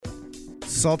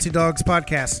Salty Dogs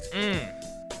Podcast.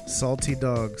 Salty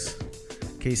Dogs.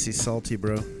 Casey's salty,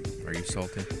 bro. Are you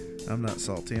salty? I'm not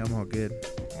salty. I'm all good.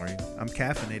 Are you? I'm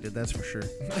caffeinated, that's for sure.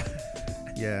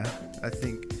 Yeah, I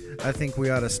think we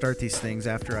ought to start these things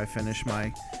after I finish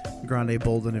my Grande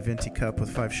Bold and a Venti cup with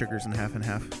 5 sugars and half and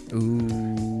half.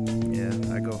 Ooh. Yeah,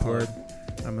 I go hard.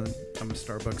 I'm a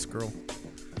Starbucks girl.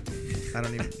 I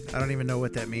don't even know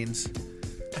what that means.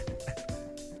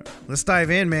 Let's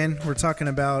dive in, man. We're talking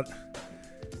about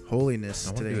holiness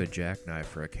I want today. to do a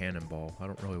jackknife or a cannonball. I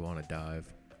don't really want to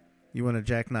dive. You want a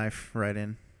jackknife right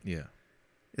in? Yeah.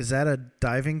 Is that a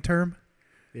diving term?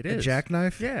 It A is.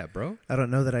 jackknife? Yeah, bro. I don't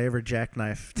know that I ever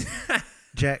jackknifed.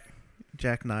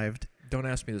 Jackknifed. Don't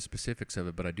ask me the specifics of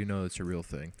it, but I do know it's a real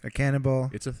thing. A cannonball.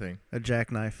 It's a thing. A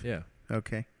jackknife. Yeah.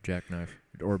 Okay. Jackknife.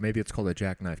 Or maybe it's called a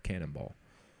jackknife cannonball.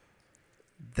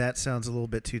 That sounds a little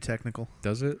bit too technical.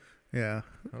 Does it? Yeah.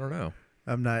 I don't know.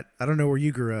 I don't know where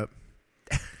you grew up.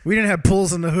 We didn't have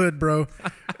pools in the hood, bro.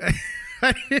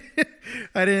 I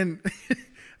didn't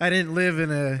live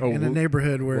in a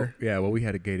neighborhood where we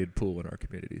had a gated pool in our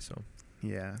community, so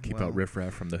keep out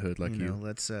riffraff from the hood like you.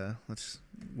 Let's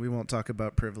we won't talk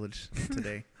about privilege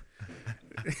today.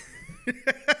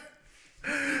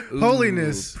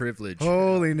 Holiness. Privilege.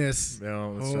 Holiness.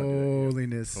 No, let's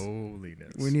Holiness. not do it.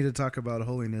 Holiness. We need to talk about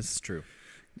holiness. It's true.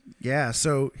 Yeah,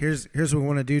 so here's what we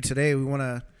want to do today. We want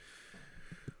to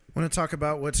talk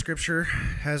about what Scripture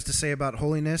has to say about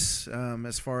holiness,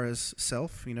 as far as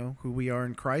self, who we are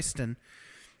in Christ, and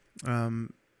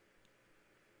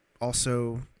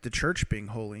also the church being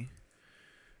holy.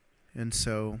 And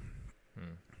so,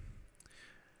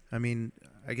 I mean,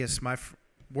 I guess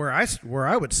where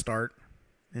I would start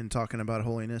in talking about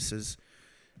holiness is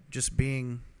just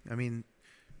being,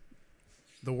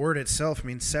 the word itself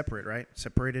means separate, right?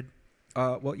 Separated.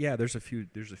 Well, yeah. There's a few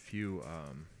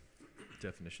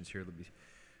definitions here. Let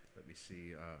me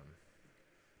see.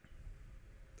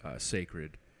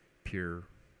 Sacred, pure,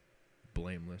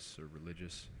 blameless, or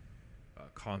religious.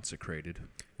 Consecrated.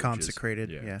 Consecrated.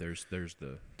 Yeah. There's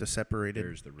the separated.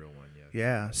 There's the real one. Yeah.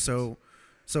 Yeah. So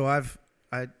I've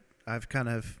kind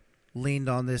of leaned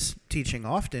on this teaching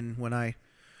often when I,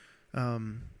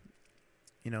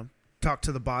 talk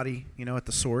to the body, at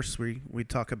the source. We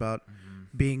talk about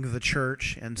being the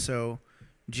church. And so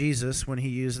Jesus, when he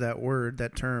used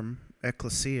that term,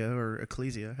 ecclesia or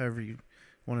ecclesia, however you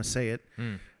want to say it,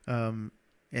 and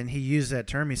he used that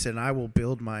term, he said, I will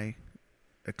build my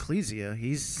ecclesia.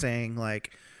 He's saying,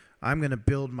 like, I'm going to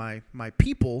build my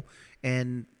people.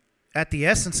 And at the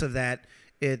essence of that,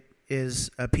 it is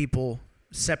a people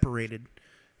separated,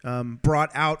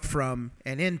 brought out from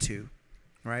and into,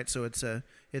 right? So it's a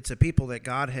people that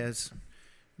God has,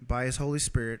 by his Holy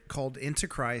Spirit, called into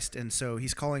Christ. And so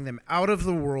he's calling them out of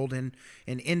the world and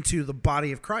into the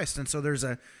body of Christ. And so there's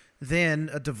a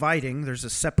dividing, there's a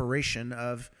separation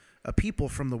of a people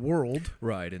from the world.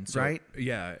 Right. And so, right?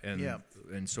 Yeah.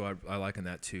 And so I liken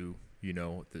that to,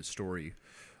 the story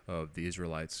of the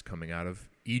Israelites coming out of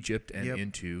Egypt and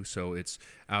into, so it's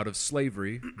out of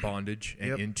slavery, bondage,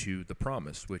 and into the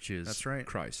promise, which is That's right.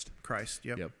 Christ.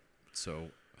 Yep.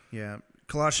 So. Yeah.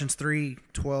 Colossians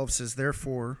 3:12 says,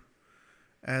 therefore,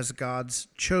 as God's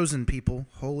chosen people,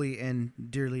 holy and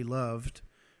dearly loved, ...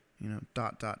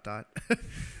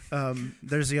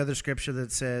 There's the other scripture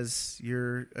that says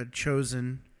you're a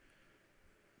chosen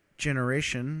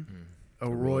generation, a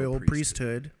royal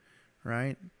priesthood,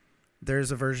 right?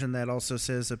 There's a version that also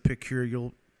says a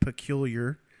peculiar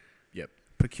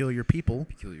people.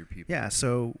 Yeah,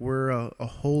 so we're a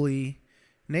holy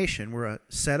nation. We're a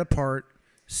set apart,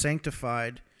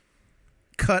 sanctified,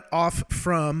 cut off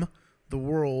from the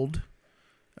world,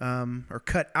 or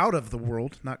cut out of the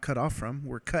world, not cut off from.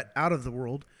 We're cut out of the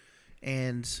world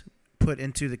and put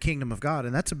into the kingdom of God,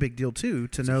 and that's a big deal too.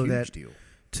 To know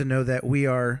that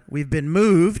we've been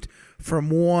moved from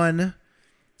one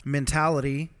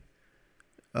mentality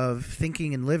of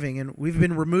thinking and living, and we've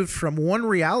been removed from one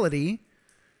reality,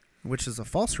 which is a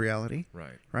false reality,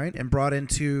 right, and brought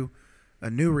into a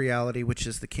new reality, which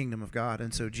is the kingdom of God.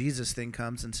 And so Jesus then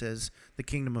comes and says the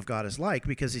kingdom of God is like,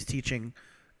 because he's teaching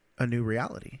a new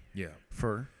reality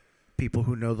for people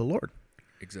who know the Lord.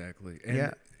 Exactly.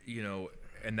 And,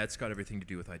 and that's got everything to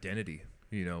do with identity,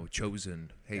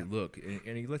 chosen. Hey, look,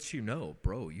 and he lets you know,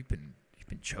 bro, you've been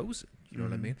chosen. You know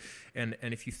what I mean? And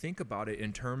if you think about it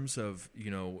in terms of,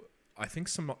 I think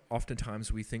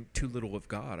oftentimes we think too little of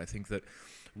God. I think that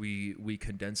we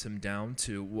condense him down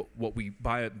to what we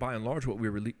by and large what we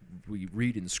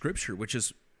read in Scripture, which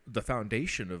is the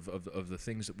foundation of the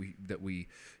things that we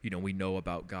we know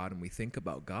about God and we think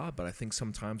about God. But I think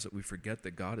sometimes that we forget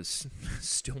that God is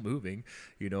still moving,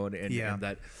 and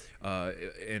that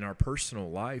in our personal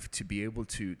life, to be able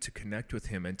to connect with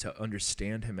him and to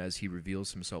understand him as he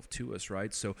reveals himself to us,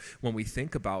 right? So when we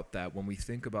think about that, when we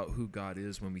think about who God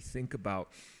is, when we think about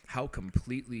how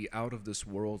completely out of this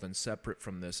world and separate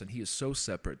from this, and he is so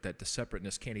separate that the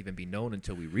separateness can't even be known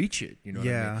until we reach it, what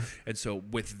I mean? And so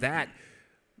with that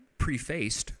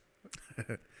prefaced,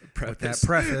 with that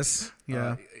preface,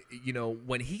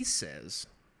 when he says,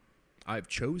 "I've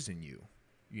chosen you,"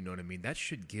 you know what I mean? That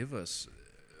should give us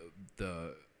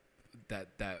that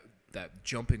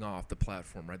jumping off the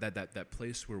platform, right? That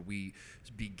place where we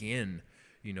begin,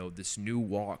 this new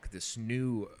walk, this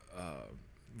new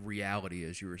reality,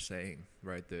 as you were saying,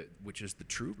 right? Which is the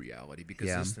true reality,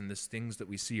 because this things that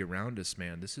we see around us,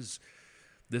 man, this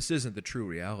isn't the true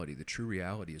reality. The true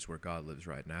reality is where God lives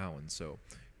right now. And so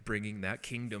bringing that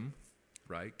kingdom,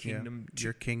 right?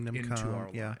 Your kingdom into come,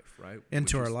 our life, right?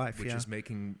 Into our life, which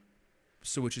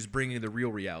is bringing the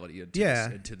real reality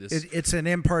into this. It's an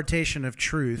impartation of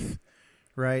truth,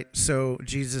 right? So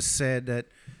Jesus said that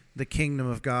the kingdom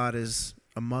of God is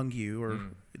among you, or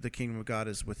the kingdom of God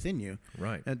is within you.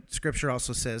 Right. And Scripture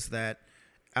also says that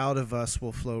out of us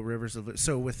will flow rivers of.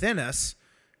 So within us,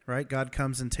 right? God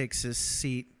comes and takes his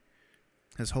seat.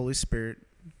 His Holy Spirit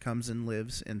comes and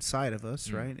lives inside of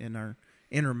us, right? In our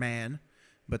inner man.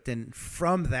 But then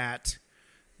from that,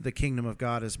 the kingdom of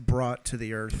God is brought to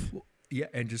the earth. Well, yeah,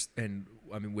 and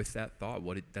I mean, with that thought,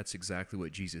 that's exactly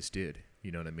what Jesus did.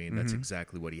 You know what I mean? That's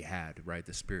exactly what he had, right?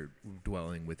 The Spirit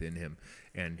dwelling within him,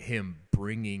 and him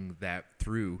bringing that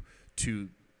through to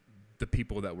the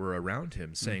people that were around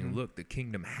him, saying, look, the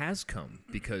kingdom has come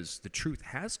because the truth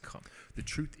has come. The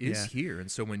truth is here. And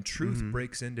so when truth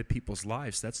breaks into people's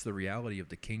lives, that's the reality of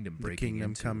the kingdom breaking into.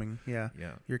 The kingdom coming,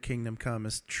 Your kingdom come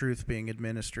is truth being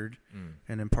administered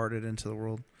and imparted into the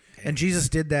world. And Jesus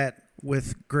did that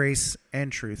with grace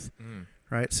and truth,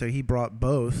 right? So he brought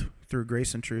both through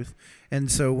grace and truth. And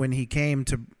so when he came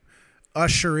to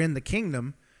usher in the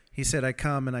kingdom, he said, I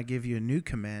come and I give you a new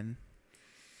command.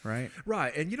 Right.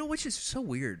 And which is so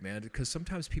weird, man, because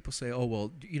sometimes people say, oh,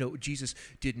 well, Jesus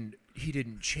didn't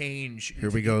change.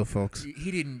 Here we go, folks. He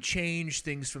didn't change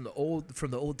things from the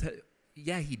old.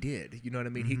 Yeah, he did. You know what I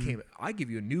mean? He came, I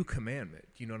give you a new commandment.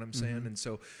 You know what I'm saying? And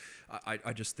so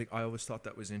I just think, I always thought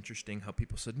that was interesting how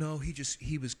people said, no,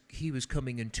 he was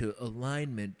coming into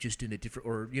alignment just in a different,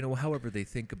 or, however they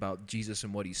think about Jesus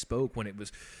and what he spoke, when it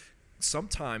was,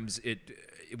 sometimes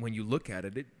when you look at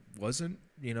it, it wasn't,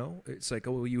 it's like,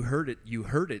 oh, well, you heard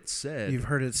it said. You've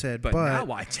heard it said, but now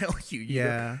I tell you.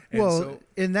 Yeah. Well,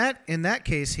 in that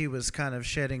case, he was kind of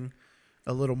shedding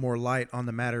a little more light on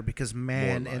the matter, because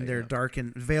man, in their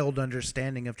darkened, veiled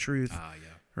understanding of truth,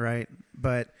 right?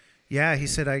 But he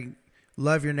said, I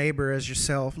love your neighbor as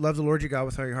yourself. Love the Lord your God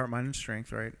with all your heart, mind, and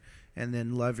strength, right? And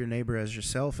then love your neighbor as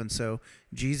yourself. And so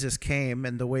Jesus came,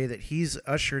 and the way that he's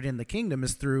ushered in the kingdom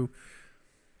is through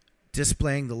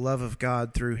displaying the love of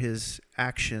God through his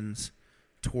actions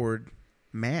toward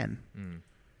man,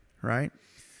 right?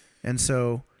 And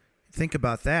so think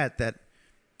about that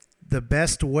the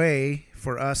best way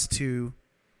for us to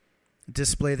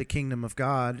display the kingdom of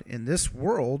God in this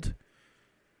world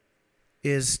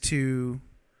is through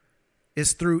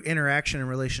interaction and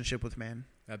relationship with man.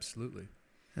 Absolutely.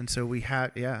 And so we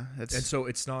have, and so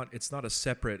it's not a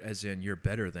separate, as in you're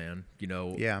better than,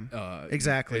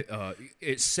 exactly.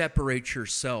 It separates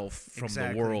yourself from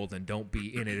the world and don't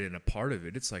be in it and a part of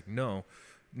it. It's like, no,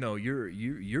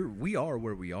 we are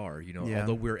where we are,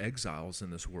 although we're exiles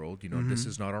in this world, this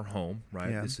is not our home,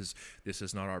 right? Yeah. This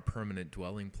is not our permanent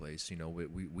dwelling place.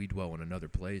 We dwell in another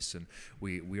place, and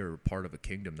we are part of a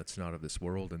kingdom that's not of this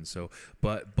world. And so,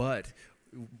 but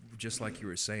just like you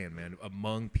were saying, man,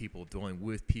 among people, dwelling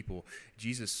with people,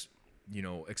 Jesus,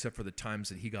 except for the times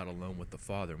that he got alone with the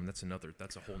Father, I mean, that's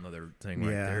a whole nother thing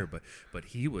right there. But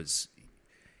he was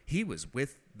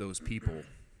with those people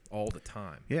all the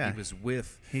time. Yeah. He was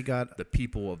with got the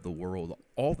people of the world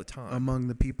all the time. Among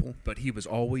the people. But he was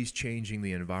always changing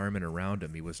the environment around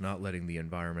him. He was not letting the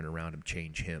environment around him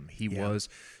change him. He was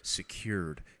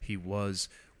secured. He was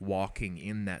walking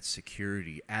in that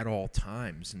security at all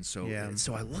times. And so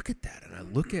I look at that, and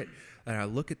I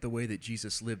look at the way that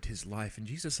Jesus lived his life, and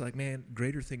Jesus is like, man,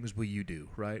 greater things will you do,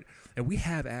 right? And we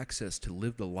have access to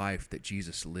live the life that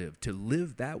Jesus lived, to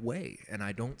live that way. And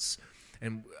I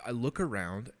look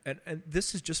around, and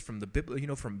this is just from the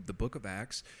Bible, from the book of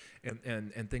Acts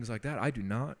and things like that. I do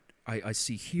not I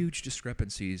see huge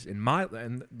discrepancies in my,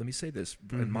 and let me say this,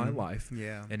 in my life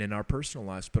and in our personal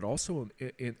lives, but also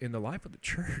in the life of the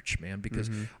church, man, because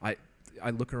I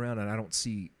look around and I don't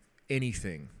see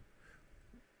anything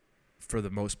for the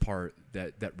most part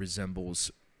that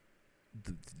resembles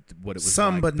what it was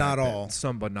some, like but not then. all.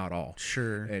 Some, but not all.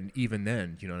 Sure. And even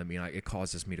then, you know what I mean? It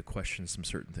causes me to question some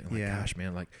certain things. Like, Yeah. gosh,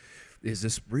 man, like, is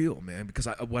this real, man? Because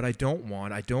what I don't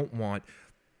want,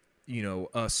 you know,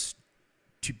 us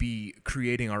to be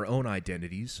creating our own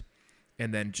identities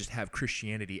and then just have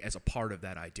Christianity as a part of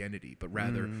that identity, but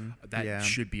rather that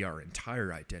should be our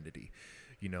entire identity.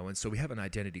 You know, and so we have an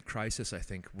identity crisis, I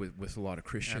think, with a lot of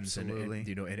Christians. Absolutely. And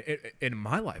you know, and in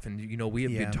my life, and you know, we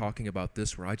have been talking about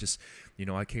this where I just, you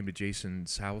know, I came to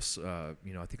Jason's house,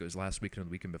 you know, I think it was last weekend or the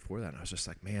weekend before that, and I was just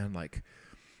like, man, like,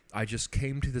 I just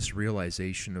came to this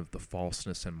realization of the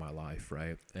falseness in my life,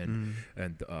 right? And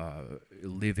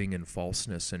living in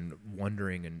falseness and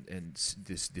wondering and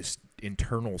this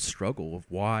internal struggle of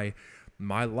why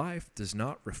my life does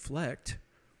not reflect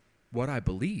what I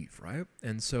believe, right?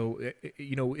 And so,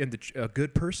 you know, a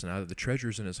good person out of the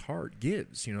treasures in his heart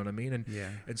gives, you know what I mean?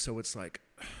 And so it's like,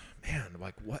 man,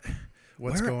 like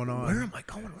what's going on? Where am I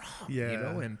going wrong? Yeah. You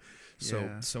know, and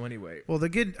so anyway. Well,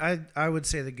 I would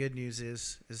say the good news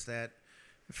is that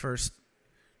first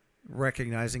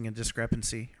recognizing a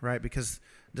discrepancy, right? Because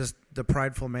does the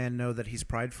prideful man know that he's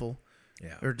prideful?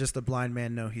 Yeah. Or does the blind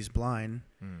man know he's blind?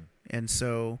 And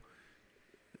so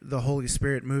the Holy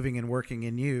Spirit moving and working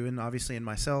in you and obviously in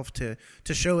myself to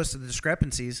show us the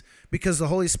discrepancies, because the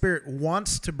Holy Spirit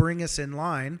wants to bring us in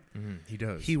line. He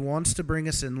does. He wants to bring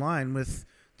us in line with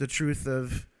the truth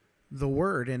of the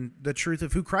Word and the truth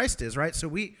of who Christ is, right?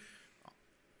 So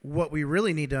what we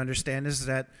really need to understand is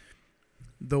that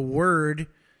the Word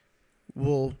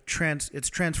it's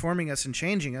transforming us and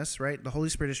changing us, right? The Holy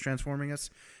Spirit is transforming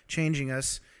us, changing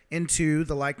us into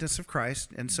the likeness of Christ,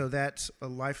 and so that's a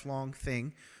lifelong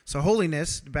thing. So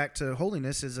holiness, back to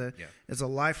holiness, is a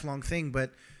lifelong thing,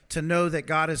 but to know that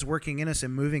God is working in us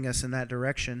and moving us in that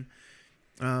direction,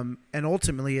 and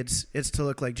ultimately it's to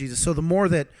look like Jesus. So the more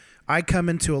that I come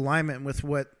into alignment with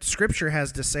what Scripture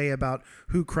has to say about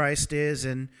who Christ is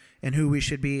and who we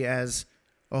should be as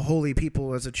a holy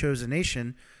people, as a chosen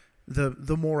nation,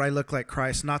 the more I look like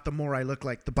Christ, not the more I look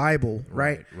like the Bible,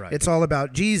 right? Right. It's all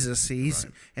about Jesus,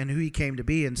 and who he came to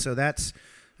be. And so that's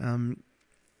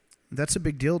a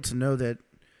big deal to know that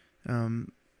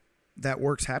that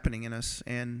work's happening in us,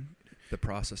 and the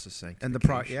process of sanctification.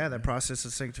 And the process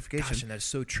of sanctification. Gosh, and that's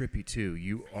so trippy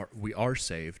too. We are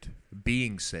saved,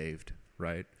 being saved,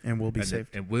 right? And we'll be saved.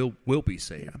 And we'll be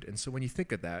saved. Yeah. And so when you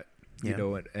think of that, you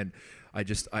know, and I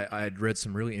had read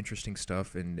some really interesting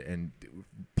stuff and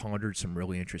pondered some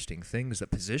really interesting things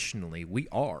that positionally we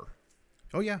are.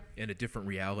 Oh yeah, in a different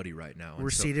reality right now. We're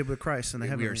seated with Christ in the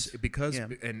heavens.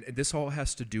 And this all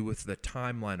has to do with the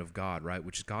timeline of God, right?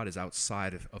 Which God is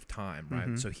outside of time,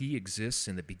 right? So he exists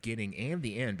in the beginning and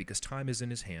the end, because time is in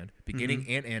his hand. Beginning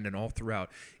and end and all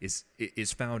throughout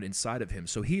is found inside of him.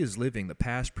 So he is living the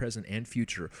past, present, and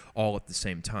future all at the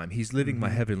same time. He's living my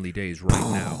heavenly days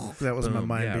right now. That was my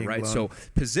mind being right. blown. So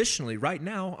positionally, right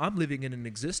now, I'm living in an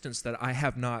existence that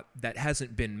that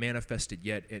hasn't been manifested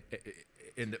yet.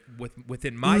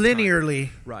 Within my linearly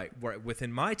time, right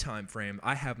within my time frame,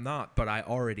 I have not, but I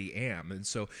already am. And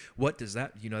so what does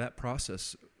that, you know, that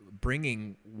process,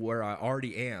 bringing where I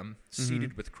already am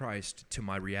seated with Christ to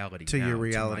my reality, to now, your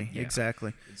reality,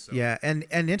 exactly. And so,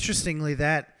 and interestingly,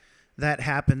 that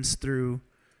happens through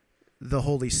the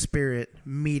Holy Spirit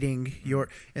meeting your,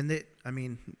 I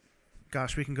mean,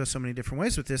 gosh, we can go so many different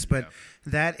ways with this, but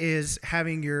that is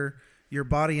having your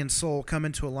body and soul come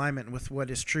into alignment with what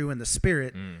is true in the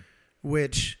Spirit,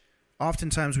 which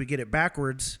oftentimes we get it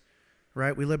backwards,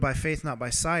 right? We live by faith, not by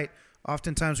sight.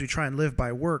 Oftentimes we try and live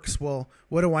by works. Well,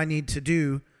 what do I need to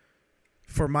do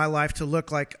for my life to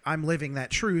look like I'm living that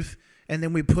truth? And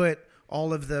then we put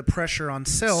all of the pressure on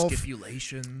self.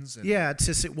 Stipulations.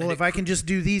 To say, well, if I can just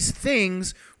do these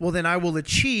things, well, then I will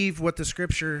achieve what the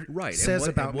Scripture says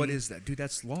about me. What is that? Dude,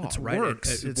 that's law, it's right?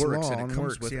 Works. It it's works, law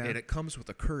and it comes with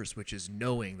a curse, which is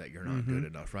knowing that you're not good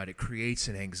enough, right? It creates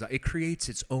an anxiety. It creates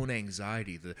its own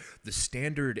anxiety. The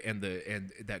standard and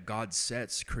that God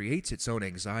sets creates its own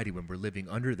anxiety when we're living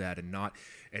under that and not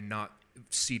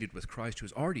seated with Christ, who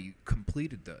has already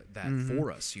completed that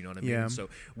for us. You know what I mean? Yeah. So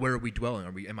where are we dwelling?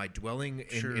 Am I dwelling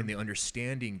Sure. in the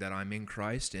understanding that I'm in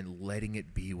Christ and letting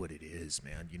it be what it is,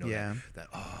 man? You know, that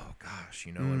oh gosh,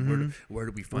 you know, and where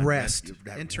do we find rest?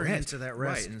 That Entering rest? into that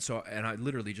rest. Right. And I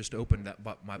literally just opened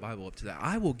my Bible up to that.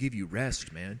 I will give you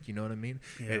rest, man. You know what I mean?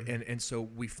 Yeah. And so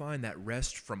we find that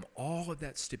rest from all of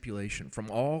that stipulation, from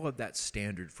all of that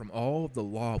standard, from all of the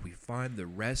law. We find the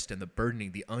rest and the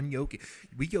burdening, the unyoking.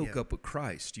 We yoke up with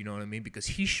Christ, you know what I mean? Because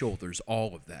he shoulders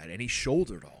all of that, and he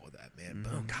shouldered all of that, man.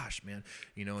 Oh gosh, man,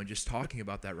 you know, and just talking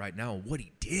about that right now, what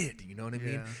he did, you know what I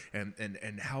mean?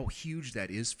 And how huge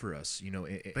that is for us, you know,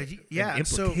 and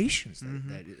implications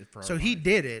that for our so life. he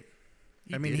did it.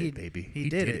 He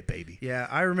did it, baby. Yeah,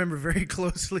 I remember very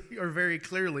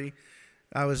clearly.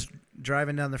 I was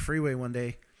driving down the freeway one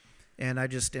day, and I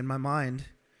just, in my mind,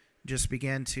 just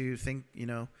began to think, you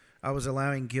know, I was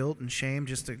allowing guilt and shame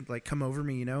just to like come over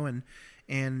me, you know,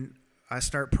 and I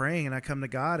start praying and I come to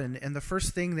God, and the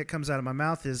first thing that comes out of my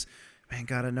mouth is, man,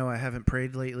 God, I know I haven't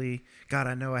prayed lately. God,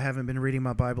 I know I haven't been reading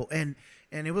my Bible. And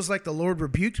it was like the Lord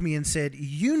rebuked me and said,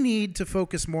 you need to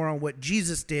focus more on what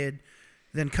Jesus did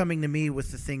than coming to me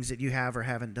with the things that you have or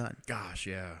haven't done. Gosh,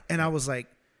 yeah. And I was like,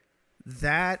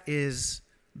 that is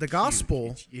the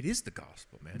gospel. It is the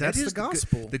gospel, man. That's the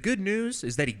gospel. The good news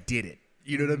is that he did it.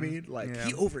 You know what I mean? Like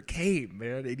he overcame,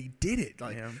 man, and he did it.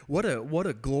 Like what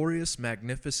a glorious,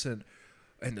 magnificent,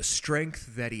 and the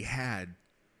strength that he had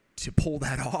to pull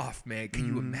that off, man. Can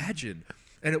you imagine?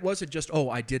 And it wasn't just, oh,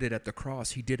 I did it at the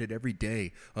cross. He did it every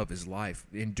day of his life.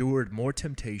 Endured more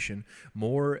temptation,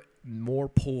 more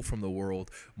pull from the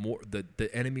world. More the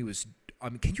enemy was. I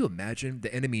mean, can you imagine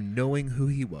the enemy knowing who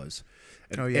he was?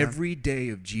 And every day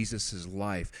of Jesus'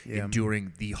 life,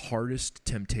 enduring the hardest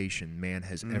temptation man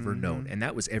has ever known. And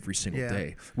that was every single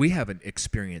day. We haven't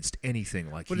experienced anything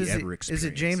like he ever experienced. Is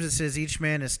it James that says each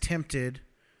man is tempted,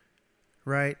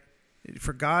 right?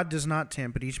 For God does not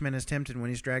tempt, but each man is tempted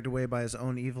when he's dragged away by his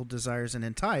own evil desires and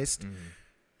enticed,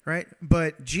 right?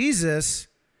 But Jesus,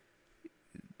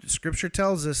 Scripture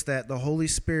tells us that the Holy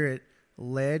Spirit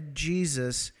led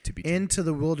Jesus into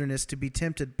the wilderness to be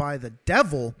tempted by the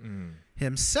devil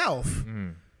himself.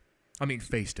 I mean,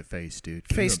 face to face, dude.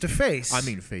 Face to face. I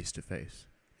mean, face to face.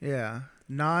 Yeah.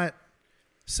 Not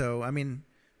so. I mean,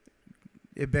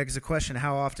 it begs the question: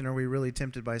 how often are we really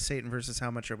tempted by Satan versus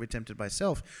how much are we tempted by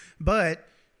self? But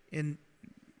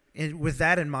with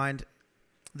that in mind,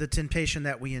 the temptation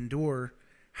that we endure,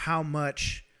 how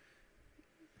much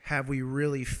have we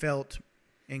really felt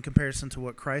in comparison to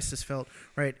what Christ has felt,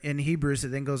 right? In Hebrews, it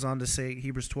then goes on to say,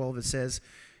 Hebrews 12, it says,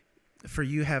 for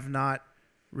you have not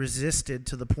resisted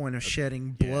to the point of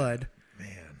shedding blood.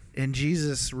 Man. And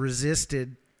Jesus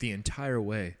resisted the entire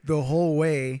way. The whole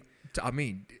way. I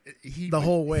mean, the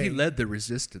whole way. He led the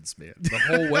resistance, man. The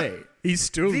whole way. He's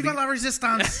still... Viva la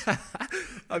resistance!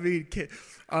 I mean,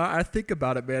 I think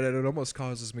about it, man, and it almost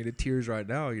causes me to tears right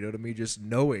now, you know what I mean? Just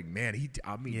knowing, man,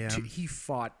 he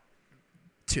fought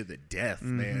to the death,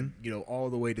 man. You know, all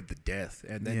the way to the death,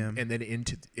 and then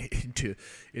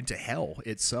into hell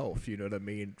itself. You know what I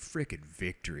mean? Freaking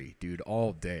victory, dude,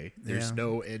 all day. There's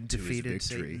no end to his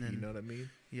victory. You know what I mean?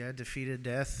 Yeah, defeated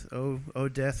death. Oh,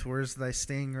 death, where's thy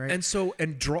sting? Right. And so,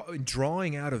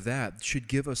 drawing out of that should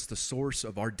give us the source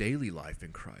of our daily life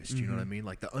in Christ. You know what I mean?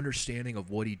 Like the understanding of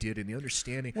what he did and the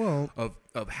understanding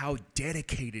of how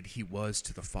dedicated he was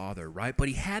to the Father, right? But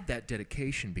he had that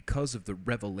dedication because of the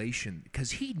revelation,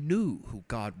 because he knew who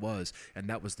God was, and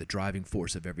that was the driving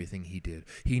force of everything he did.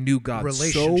 He knew God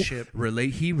relationship.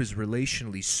 He was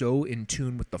relationally so in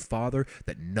tune with the Father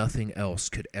that nothing else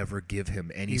could ever give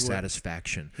him any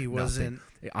satisfaction. He wasn't.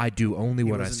 I do only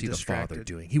what I see the Father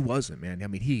doing. He wasn't, man. I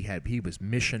mean, he was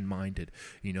mission minded.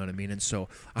 You know what I mean? And so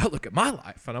I look at my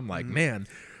life and I'm like, man.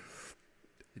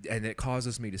 And it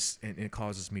causes me to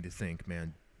think,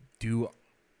 man. Do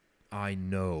I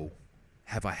know?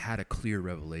 Have I had a clear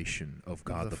revelation of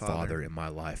God the Father in my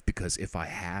life? Because if I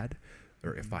had,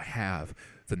 or if I have,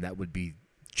 then that would be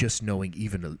just knowing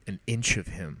even an inch of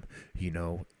Him. You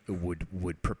know.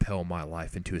 Would propel my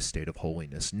life into a state of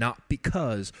holiness, not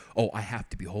because I have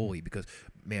to be holy, because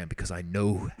I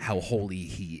know how holy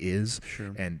He is,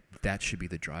 and that should be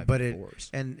the driving force.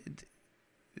 And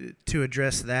to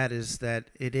address that is that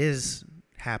it is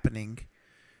happening,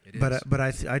 but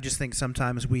I just think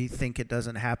sometimes we think it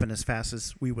doesn't happen as fast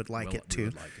as we would like it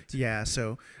to. Yeah.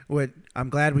 So I'm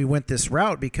glad we went this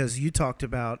route, because we're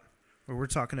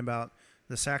talking about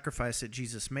the sacrifice that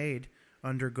Jesus made,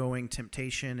 undergoing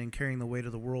temptation and carrying the weight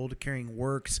of the world, carrying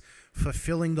works,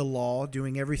 fulfilling the law,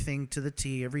 doing everything to the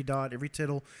T, every dot, every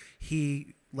tittle.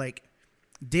 He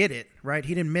did it, right?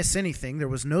 He didn't miss anything. There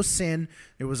was no sin.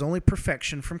 There was only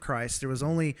perfection from Christ. There was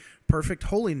only perfect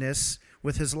holiness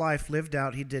with his life lived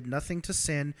out. He did nothing to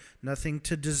sin, nothing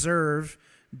to deserve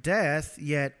death,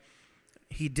 yet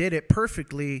he did it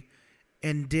perfectly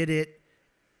and did it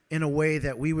in a way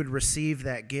that we would receive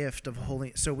that gift of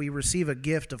holiness. So we receive a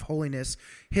gift of holiness.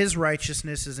 His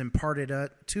righteousness is imparted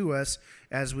to us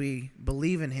as we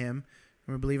believe in him.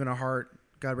 And we believe in our heart,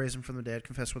 God raised him from the dead,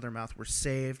 confess with our mouth, we're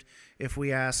saved. If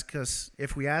we ask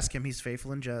him, he's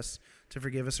faithful and just to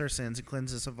forgive us our sins and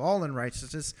cleanse us of all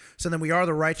unrighteousness. So then we are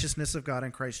the righteousness of God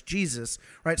in Christ Jesus,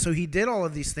 right? So he did all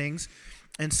of these things.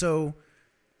 And so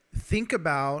think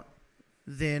about,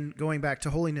 then going back to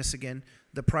holiness again,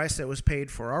 the price that was paid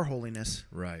for our holiness.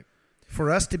 Right. For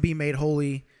us to be made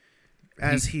holy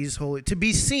as he's holy. To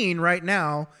be seen right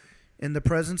now in the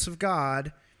presence of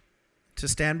God, to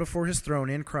stand before his throne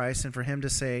in Christ, and for him to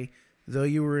say, though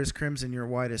you were as crimson, you're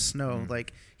white as snow.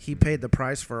 Like, he paid the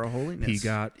price for our holiness.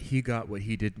 He got what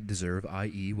he didn't deserve,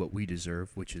 i.e. what we deserve,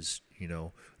 which is,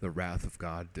 the wrath of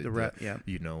God.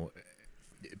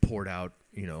 Poured out,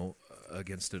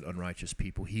 against an unrighteous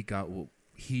people. He got what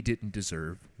he didn't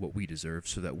deserve, what we deserve,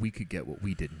 so that we could get what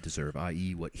we didn't deserve,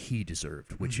 i.e. what he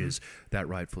deserved, which is that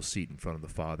rightful seat in front of the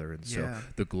Father. And so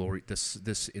the glory,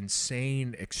 this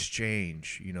insane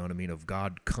exchange, of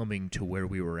God coming to where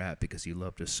we were at because he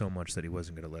loved us so much that he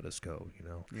wasn't going to let us go,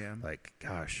 Yeah. Like,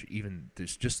 gosh, even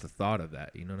there's just the thought of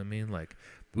that, like,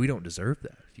 we don't deserve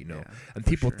that, Yeah, and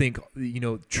people sure. think,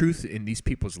 truth in these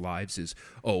people's lives is,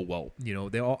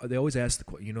 they always ask the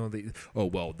question,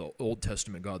 the Old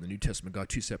Testament God, the New Testament God,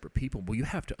 two separate people. Well, you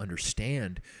have to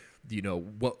understand,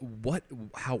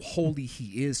 how holy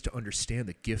he is to understand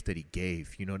the gift that he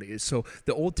gave. So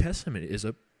the Old Testament is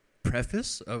a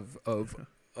preface of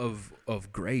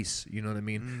grace. You know what I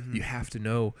mean? You have to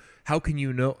know. How can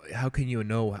you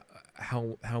know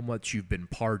how much you've been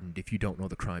pardoned if you don't know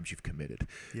the crimes you've committed?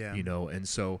 Yeah. And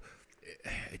so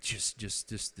it's just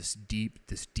this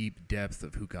deep depth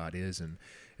of who God is and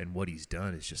what he's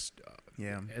done is just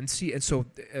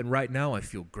and right now I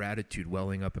feel gratitude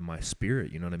welling up in my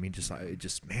spirit. You know what I mean?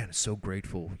 Man, so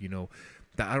grateful.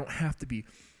 That I don't have to be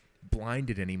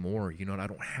blinded anymore, and I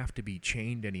don't have to be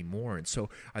chained anymore. And so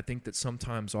I think that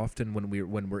sometimes, often when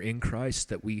we're in Christ,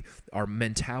 that our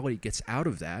mentality gets out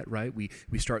of that, right? We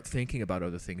start thinking about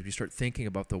other things. We start thinking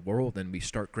about the world, and we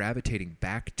start gravitating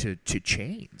back to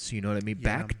chains. You know what I mean?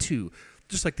 Yeah. Back to,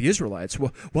 just like the Israelites.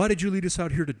 Well, why did you lead us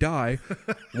out here to die?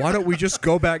 Why don't we just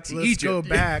go back to Egypt? Let's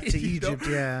go back to Egypt.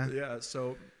 Yeah. Yeah.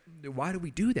 So why do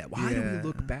we do that? Why do we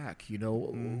look back?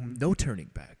 No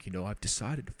turning back. I've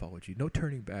decided to follow you. No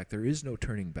turning back. There is no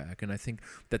turning back. And I think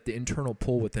that the internal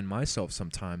pull within myself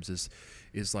sometimes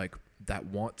is like that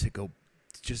want to go,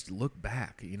 just look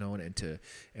back, and to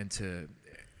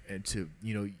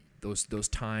those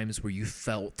times where you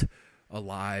felt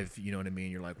alive. You know what I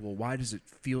mean? You're like, well, why does it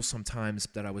feel sometimes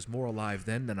that I was more alive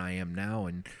then than I am now?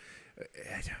 And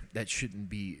that shouldn't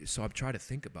be. So I've tried to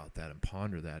think about that and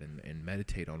ponder that and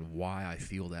meditate on why I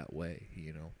feel that way,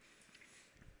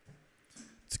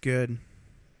 It's good.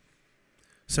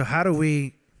 So how do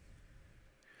we...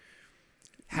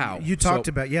 How? You talked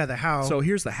about, the how. So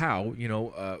here's the how,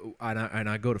 and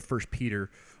I go to 1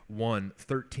 Peter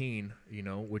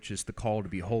 1:13, which is the call to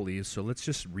be holy. So let's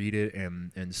just read it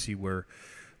and see where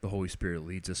the Holy Spirit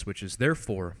leads us, which is,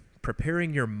 therefore,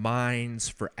 preparing your minds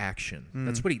for action.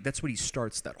 That's what he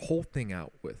starts that whole thing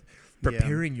out with.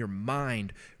 Preparing your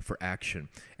mind for action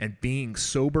and being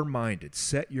sober-minded.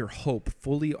 Set your hope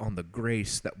fully on the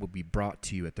grace that will be brought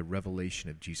to you at the revelation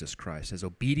of Jesus Christ. As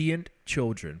obedient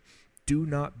children, do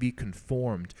not be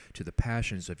conformed to the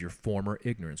passions of your former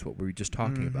ignorance. What we were just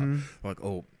talking about.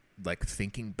 Like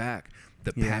thinking back,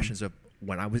 the passions of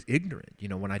when I was ignorant,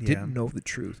 when I didn't know the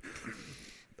truth.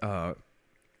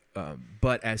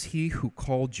 But as he who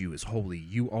called you is holy,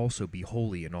 you also be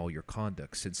holy in all your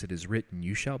conduct, since it is written,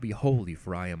 you shall be holy,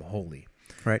 for I am holy.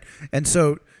 Right. And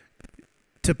so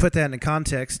to put that into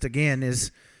context, again,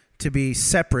 is to be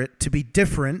separate, to be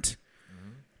different,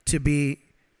 to be,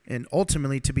 and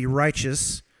ultimately to be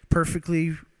righteous,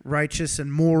 perfectly righteous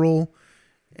and moral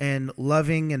and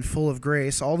loving and full of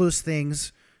grace, all those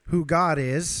things, who God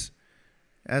is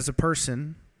as a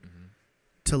person,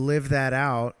 to live that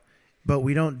out. But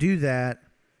we don't do that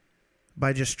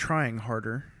by just trying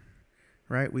harder,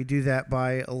 right? We do that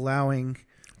by allowing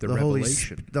the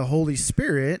Holy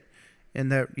Spirit,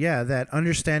 and that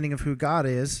understanding of who God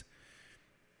is,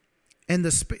 and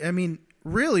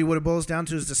really what it boils down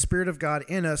to is the Spirit of God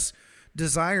in us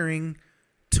desiring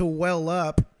to well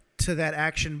up to that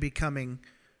action becoming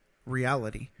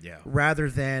reality, rather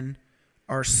than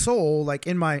our soul, like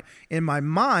in my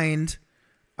mind,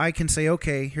 I can say,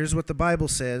 okay, here's what the Bible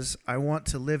says. I want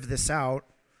to live this out,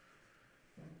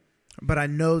 but I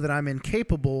know that I'm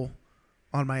incapable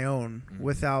on my own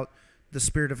without the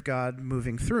Spirit of God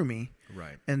moving through me.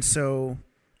 Right. And so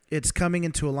it's coming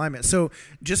into alignment. So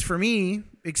just for me,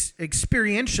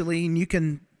 experientially, and you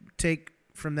can take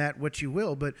from that what you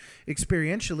will, but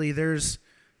experientially, there's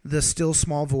the still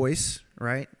small voice,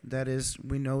 right? That is,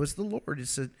 we know is the Lord.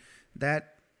 It's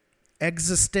that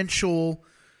existential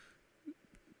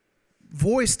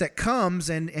voice that comes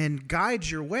and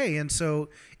guides your way. And so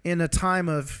in a time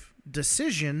of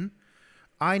decision,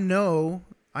 I know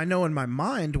in my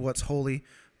mind what's holy,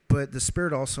 but the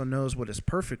Spirit also knows what is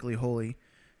perfectly holy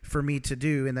for me to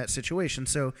do in that situation.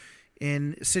 So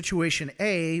in situation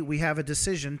A, we have a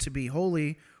decision to be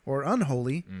holy or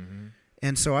unholy. Mm-hmm.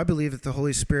 And so I believe that the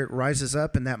Holy Spirit rises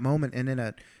up in that moment, and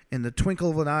in the twinkle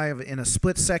of an eye, in a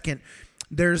split second,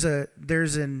 there's a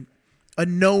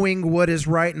knowing what is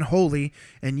right and holy,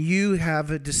 and you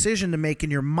have a decision to make in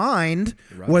your mind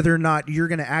whether or not you're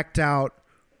going to act out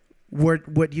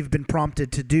what you've been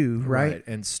prompted to do, right?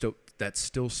 And that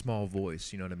still small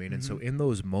voice, you know what I mean? Mm-hmm. And so in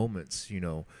those moments, you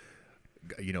know,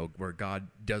 where God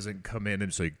doesn't come in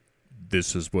and say,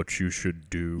 this is what you should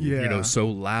do, you know, so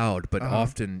loud, but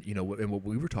often, you know, and what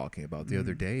we were talking about the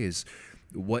other day is,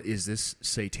 what is this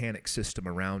satanic system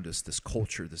around us, this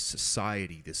culture, this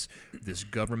society, this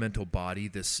governmental body,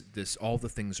 this all the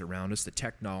things around us, the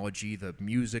technology, the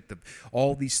music,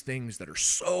 all these things that are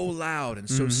so loud and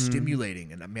so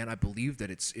stimulating. And man, I believe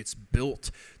that it's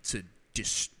built to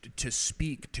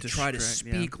speak, to try to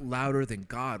speak louder than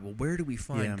God. Well, where do we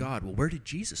find God? Well, where did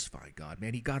Jesus find God?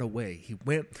 Man, he got away. He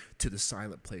went to the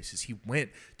silent places. He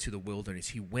went to the wilderness.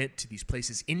 He went to these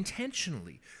places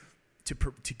intentionally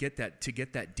to get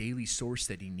that daily source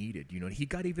that he needed. You know, he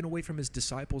got even away from his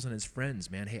disciples and his friends,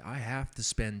 man. Hey, I have to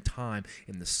spend time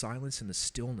in the silence and the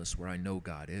stillness where I know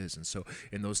God is. And so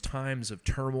in those times of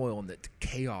turmoil and the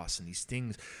chaos and these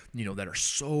things, you know,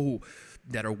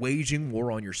 that are waging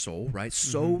war on your soul, right?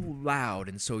 So loud,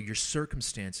 and so your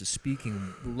circumstances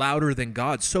speaking louder than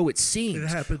God. So it seems. It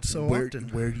happens so often.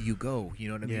 Where do you go? You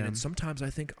know what I mean? And sometimes I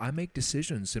think I make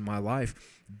decisions in my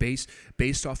life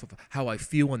based off of how I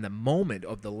feel in the moment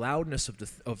of the loudness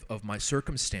of my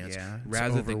circumstance,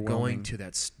 rather than going to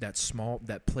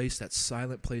that place, that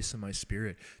silent place in my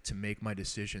spirit to make my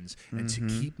decisions and to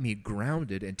keep me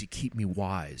grounded and to keep me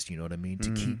wise. You know what I mean?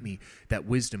 To keep me, that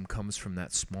wisdom comes from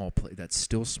that small place, that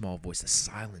still small voice, the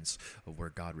silence of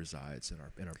where God resides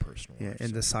in our personal life.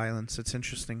 In the silence. It's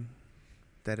interesting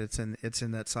that it's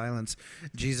in that silence.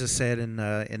 Jesus said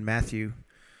in Matthew,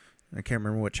 I can't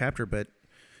remember what chapter, but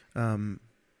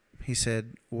he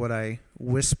said, what I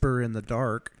whisper in the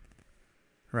dark,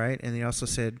 right? And he also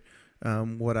said,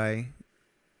 what I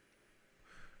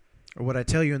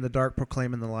tell you in the dark,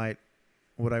 proclaim in the light.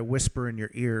 What I whisper in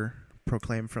your ear,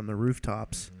 proclaim from the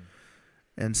rooftops. Mm-hmm.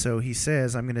 And so he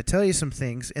says, I'm going to tell you some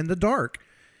things in the dark,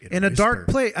 in a dark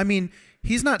place. I mean,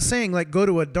 he's not saying like go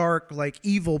to a dark, like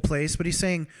evil place, but he's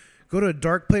saying go to a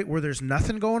dark place where there's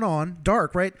nothing going on.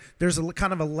 Dark, right? There's a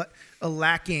kind of a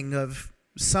lacking of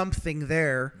something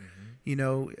there, you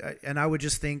know. And I would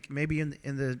just think maybe in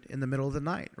the middle of the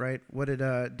night, right? What did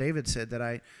David said that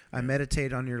I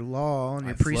meditate on your law and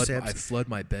your precepts. I flood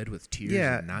my bed with tears.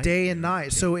 At night, day and night. Yeah.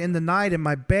 So in the night in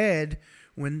my bed,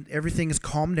 when everything is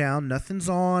calmed down, nothing's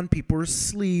on, people are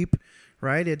asleep,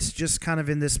 right? It's just kind of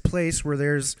in this place where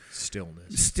there's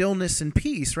stillness and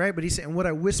peace, right? But he's saying, what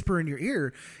I whisper in your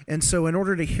ear. And so in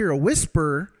order to hear a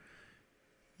whisper,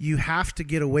 you have to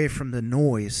get away from the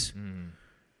noise,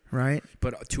 right?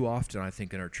 But too often, I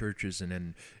think in our churches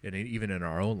and even in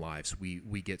our own lives,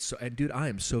 we get so. And dude, I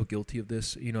am so guilty of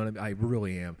this. You know what I mean? I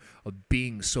really am, of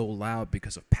being so loud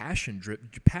because of passion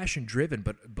driven,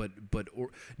 but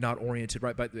not oriented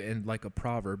right. And like a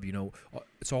proverb, you know,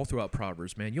 it's all throughout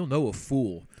Proverbs, man. You'll know a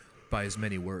fool by as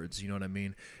many words, you know what I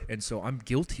mean? And so I'm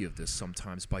guilty of this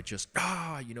sometimes by just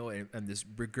you know, and this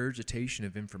regurgitation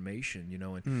of information, you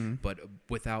know, and but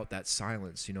without that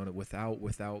silence, you know,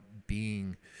 without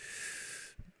being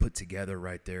put together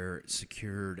right there,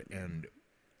 secured and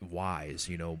wise,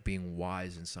 you know, being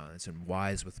wise in silence and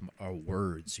wise with our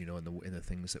words, you know, in the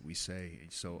things that we say.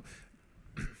 So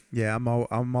yeah,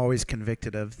 I'm always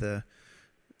convicted of the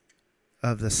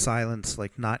silence,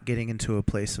 like not getting into a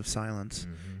place of silence.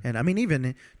 And I mean,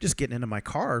 even just getting into my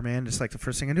car, man, just like the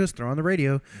first thing I do is throw on the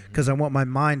radio because I want my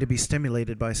mind to be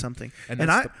stimulated by something.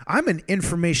 And I'm an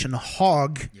information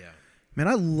hog. Yeah. Man,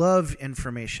 I love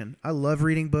information. I love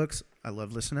reading books. I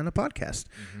love listening to podcasts.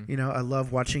 You know, I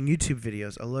love watching YouTube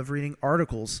videos. I love reading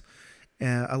articles.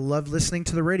 I love listening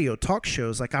to the radio, talk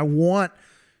shows. Like, I want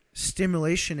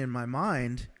stimulation in my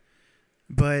mind,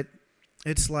 but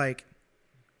it's like,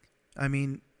 I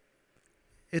mean,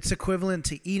 it's equivalent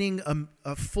to eating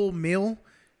a full meal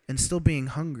and still being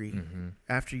hungry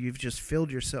after you've just filled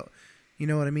yourself. You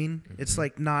know what I mean? It's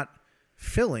like not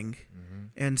filling.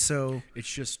 And so it's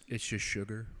just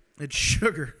sugar. It's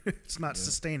sugar. It's not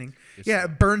sustaining.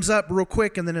 It burns up real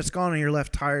quick, and then it's gone, and you're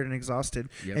left tired and exhausted.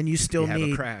 And you still need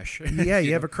have a crash.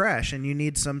 you have a crash, and you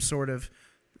need some sort of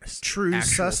true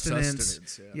sustenance.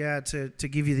 To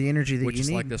give you the energy that you need. Which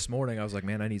is like this morning, I was like,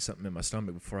 man, I need something in my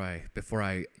stomach before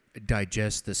I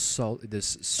digest this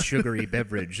sugary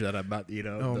beverage that I'm about,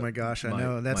 Oh my gosh, I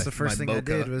know. That's the first thing I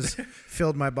did was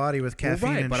filled my body with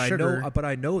caffeine and sugar. But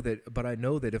I know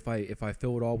that if I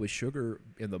fill it all with sugar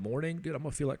in the morning, dude, I'm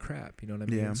gonna feel like crap. You know what I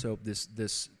mean? Yeah. And so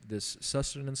this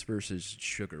sustenance versus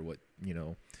sugar,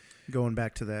 Going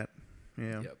back to that,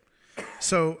 yeah. Yep.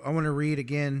 So I want to read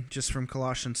again, just from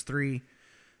Colossians 3,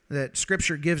 that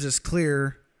Scripture gives us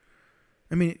clear.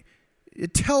 I mean,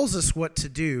 it tells us what to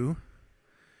do.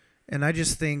 And I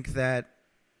just think that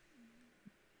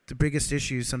the biggest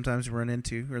issue sometimes we run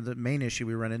into, or the main issue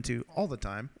we run into all the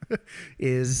time,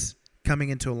 is coming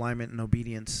into alignment and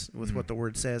obedience with what the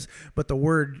Word says. But the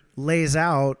Word lays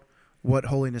out what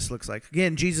holiness looks like.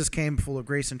 Again, Jesus came full of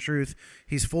grace and truth.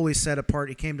 He's fully set apart.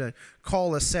 He came to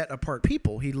call us set apart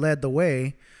people. He led the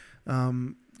way.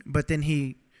 But then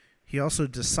he also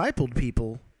discipled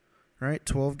people, right?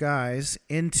 12 guys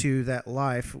into that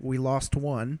life. We lost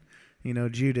one.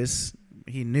 Judas,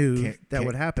 he knew that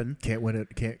would happen. Can't win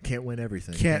it. Can't win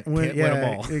everything. Can't win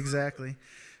them all. Exactly.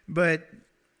 But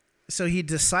so he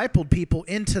discipled people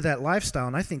into that lifestyle,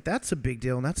 and I think that's a big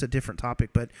deal, and that's a different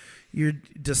topic. But you're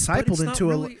discipled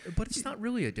but it's not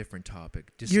really a different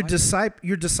topic. You're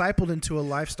discipled into a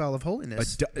lifestyle of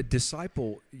holiness. A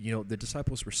disciple, the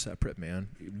disciples were separate, man.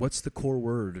 What's the core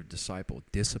word of disciple?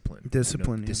 Discipline.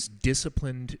 Discipline.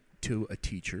 Disciplined to a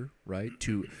teacher, right?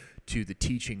 To the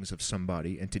teachings of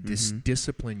somebody, and to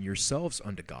discipline yourselves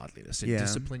unto godliness, and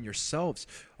discipline yourselves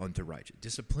unto righteousness.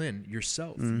 Discipline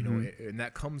yourself, and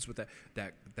that comes with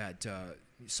that.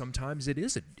 Sometimes it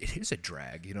is a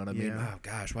drag. You know what I mean? Oh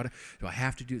gosh, what do I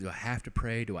have to do? Do I have to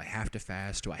pray? Do I have to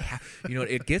fast? Do I have?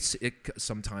 It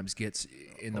sometimes gets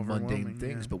in the mundane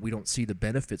things, but we don't see the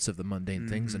benefits of the mundane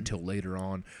things until later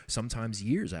on. Sometimes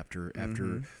years after.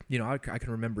 I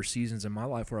can remember seasons in my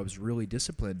life where I was really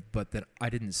disciplined, but then I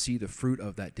didn't see the fruit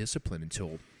of that discipline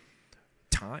until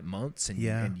months and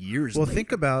years. Well, later.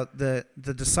 think about the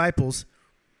disciples.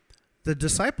 The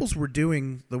disciples were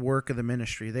doing the work of the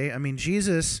ministry.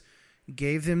 Jesus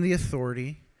gave them the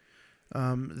authority.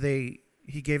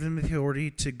 He gave them the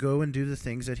authority to go and do the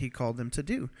things that he called them to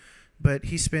do. But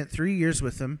he spent 3 years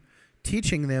with them,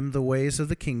 teaching them the ways of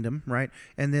the kingdom, right?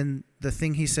 And then the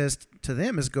thing he says to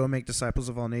them is go make disciples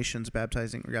of all nations,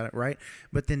 baptizing, got it right?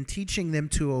 But then teaching them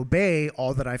to obey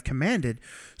all that I've commanded.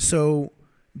 So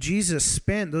Jesus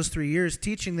spent those 3 years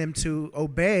teaching them to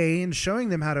obey and showing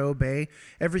them how to obey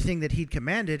everything that he'd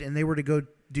commanded, and they were to go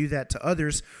do that to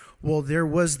others. Well, there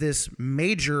was this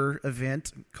major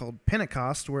event called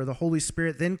Pentecost where the Holy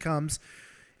Spirit then comes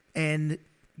and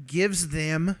gives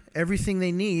them everything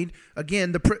they need.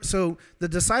 Again, so the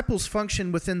disciples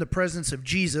function within the presence of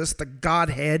Jesus, the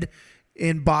Godhead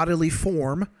in bodily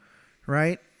form,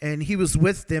 right? And he was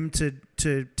with them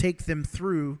to take them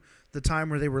through the time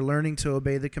where they were learning to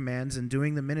obey the commands and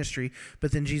doing the ministry.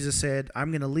 But then Jesus said,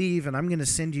 I'm going to leave and I'm going to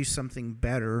send you something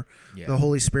better, the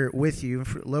Holy Spirit with you.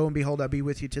 Lo and behold, I'll be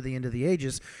with you to the end of the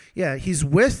ages. Yeah, he's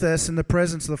with us in the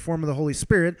presence of the form of the Holy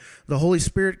Spirit. The Holy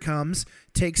Spirit comes,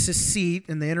 takes his seat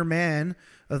in the inner man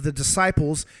of the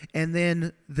disciples, and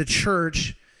then the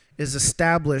church is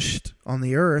established on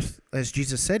the earth as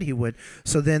Jesus said he would.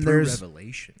 So then there's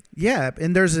revelation. Yeah,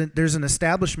 and there's an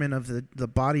establishment of the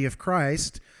body of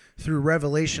Christ through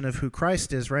revelation of who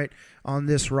Christ is, right? On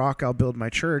this rock I'll build my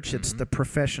church. It's the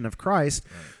profession of Christ.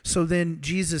 Right. So then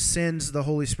Jesus sends the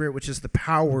Holy Spirit, which is the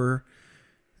power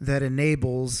that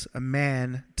enables a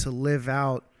man to live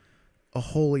out a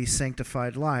holy,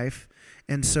 sanctified life.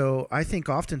 And so I think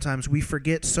oftentimes we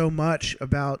forget so much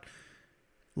about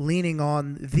leaning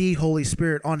on the Holy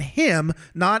Spirit, on him,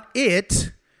 not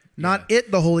it,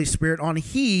 the Holy Spirit, on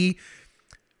he,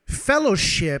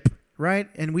 fellowship, right?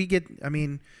 And we get,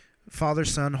 Father,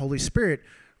 Son, Holy Spirit.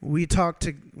 we talk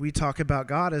about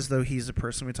God as though he's a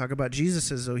person. We talk about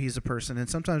Jesus as though he's a person. And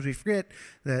sometimes we forget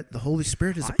that the Holy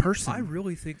Spirit is a person. I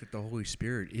really think that the Holy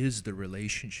Spirit is the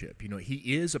relationship. You know, he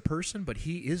is a person, but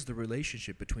he is the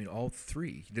relationship between all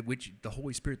three. Which the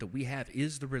Holy Spirit that we have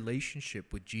is the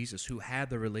relationship with Jesus, who had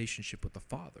the relationship with the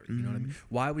Father. You know what I mean?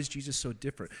 Why was Jesus so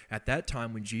different? At that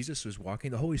time when Jesus was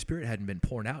walking, the Holy Spirit hadn't been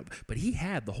poured out, but he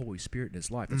had the Holy Spirit in his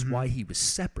life. That's why he was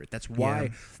separate. That's why,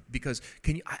 because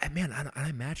I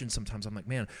imagine sometimes I'm like,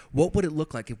 man, what would it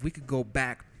look like if we could go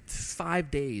back 5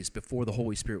 days before the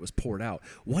Holy Spirit was poured out?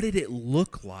 What did it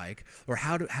look like, or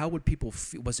how would people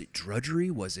feel? Was it drudgery?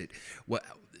 Was it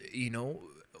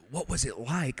what was it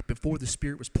like before the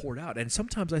Spirit was poured out? And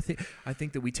sometimes I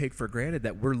think that we take for granted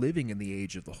that we're living in the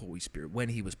age of the Holy Spirit when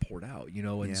he was poured out,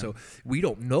 and so we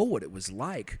don't know what it was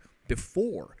like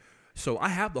before. So I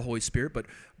have the Holy Spirit, but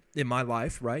in my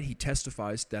life, right, he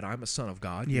testifies that I'm a son of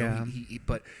God.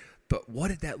 But what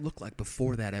did that look like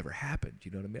before that ever happened?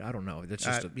 You know what I mean? I don't know. That's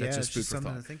just food for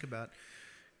something thought to think about.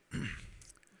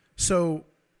 So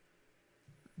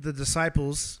the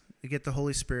disciples, they get the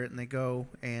Holy Spirit and they go,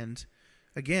 and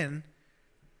again,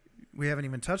 we haven't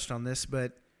even touched on this,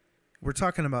 but we're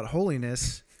talking about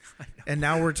holiness, and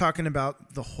now we're talking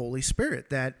about the Holy Spirit,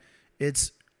 that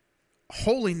it's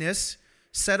holiness,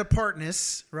 set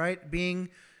apartness, right? Being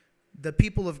the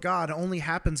people of God only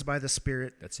happens by the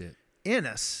Spirit. That's it. In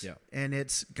us. Yeah. And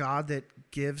it's God that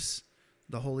gives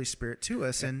the Holy Spirit to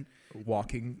us. And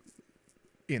walking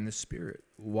in the Spirit.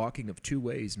 Walking of two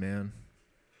ways, man.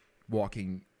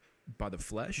 Walking by the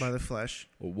flesh.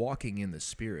 Or walking in the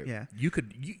Spirit. Yeah.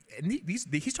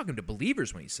 He's talking to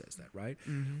believers when he says that, right?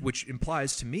 Mm-hmm. Which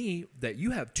implies to me that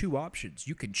you have two options.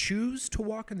 You can choose to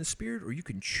walk in the Spirit, or you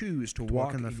can choose to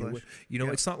walk in the flesh.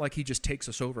 It's not like he just takes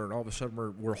us over and all of a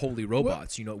sudden we're holy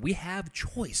robots. We have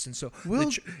choice. And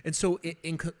so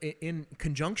in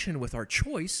conjunction with our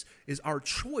choice is our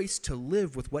choice to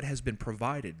live with what has been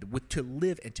provided, to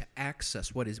live and to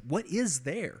access what is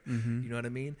there. Mm-hmm. You know what I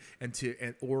mean?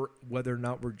 Or whether or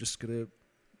not we're just going to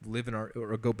live in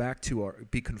or go back to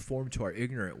be conformed to our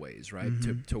ignorant ways, right?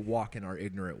 Mm-hmm. To walk in our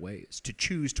ignorant ways, to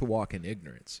choose to walk in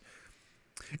ignorance.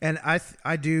 And I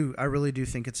really do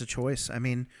think it's a choice. I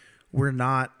mean, we're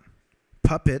not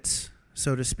puppets,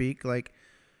 so to speak. The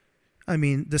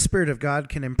Spirit of God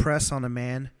can impress on a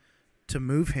man to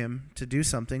move him to do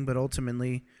something, but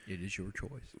ultimately it is your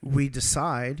choice. We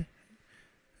decide,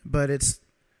 but it's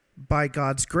by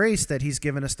God's grace that he's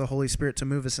given us the Holy Spirit to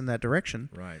move us in that direction.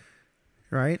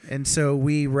 Right? And so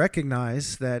we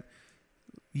recognize that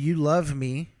you love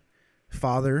me,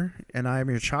 Father, and I am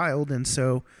your child, and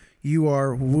so you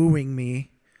are wooing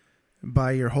me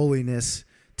by your holiness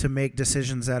to make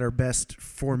decisions that are best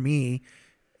for me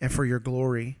and for your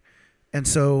glory. And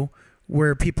so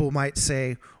where people might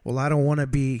say, well, I don't want to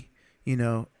be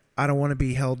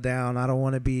held down. I don't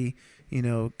want to be,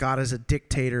 God is a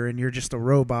dictator and you're just a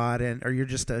robot or you're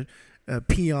just a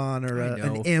peon or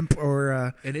an imp or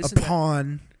a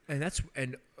pawn. And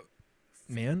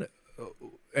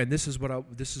this is one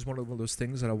of those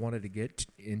things that I wanted to get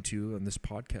into in this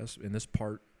podcast, in this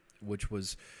part, which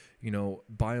was,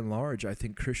 by and large, I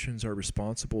think Christians are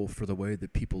responsible for the way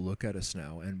that people look at us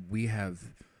now. And we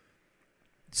have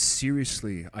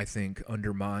seriously, I think,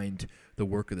 undermined the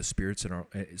work of the Spirit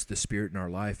in our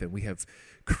life, and we have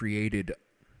created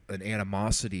an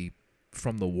animosity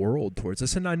from the world towards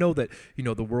us. And I know that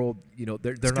the world,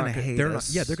 they're not going to hate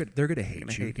us. Yeah, they're going to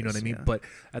hate you. You know what I mean? Yeah. But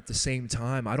at the same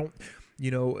time, I don't.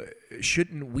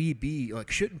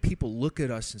 Shouldn't people look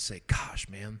at us and say, "Gosh,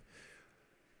 man,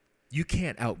 you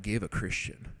can't outgive a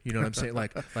Christian." You know what I'm saying?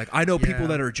 Like I know people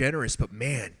that are generous, but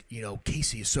man,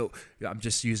 Casey is so. I'm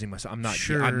just using myself. I'm not.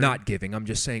 Sure. I'm not giving. I'm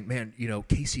just saying, man,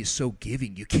 Casey is so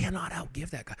giving. You cannot outgive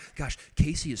that guy. Gosh,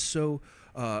 Casey is so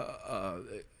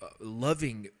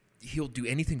loving. He'll do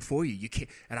anything for you. You can't.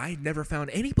 And I never found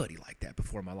anybody like that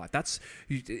before in my life.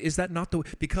 Is that not the?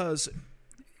 Because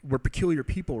we're peculiar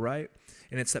people, right?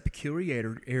 And it's that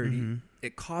peculiarity. Mm-hmm.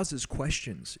 It causes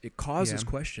questions. And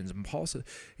Paul says,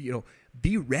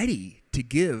 be ready to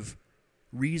give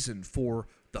reason for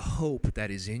the hope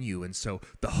that is in you. And so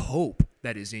the hope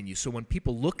that is in you. So when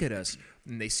people look at us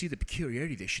and they see the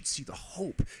peculiarity, they should see the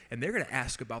hope. And they're going to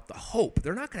ask about the hope.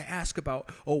 They're not going to ask about,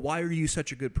 why are you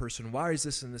such a good person? Why is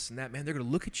this and this and that? Man, they're going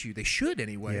to look at you. They should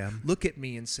anyway. Yeah. Look at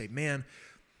me and say, man,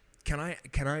 can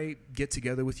I get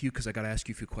together with you? Because I got to ask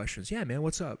you a few questions. Yeah, man,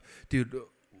 what's up? Dude,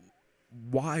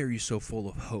 why are you so full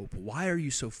of hope? Why are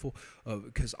you so full of,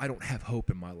 because I don't have hope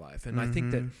in my life. And I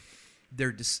think that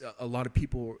a lot of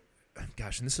people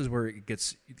gosh, and this is where it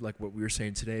gets like what we were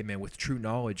saying today, man. With true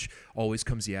knowledge always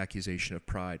comes the accusation of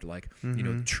pride. Like, you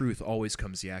know, the truth always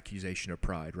comes the accusation of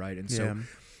pride, right? And so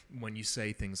when you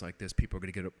say things like this, people are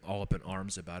going to get all up in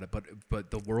arms about it.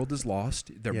 But the world is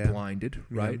lost; they're blinded,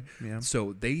 right? Yeah.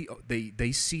 So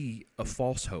they see a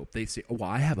false hope. They say, "Oh, well,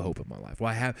 I have a hope in my life. Well,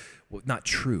 I have not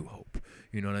true hope."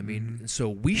 You know what I mean? And so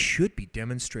we should be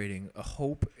demonstrating a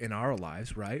hope in our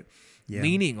lives, right? Yeah.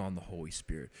 Leaning on the Holy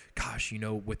Spirit. Gosh, you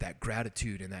know, with that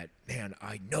gratitude and that, man,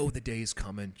 I know the day is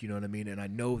coming, you know what I mean? And I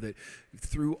know that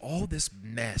through all this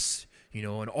mess, you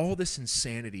know, and all this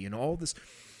insanity and all this,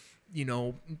 you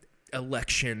know,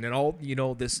 election and all, you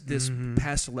know, this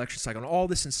past election cycle and all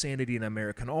this insanity in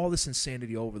America and all this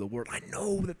insanity over the world, I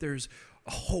know that there's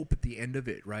a hope at the end of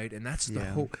it, right? And that's the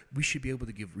hope. We should be able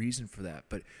to give reason for that.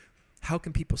 But how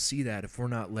can people see that if we're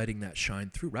not letting that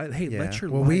shine through, right? Hey, let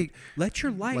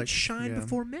your light shine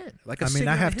before men. Like I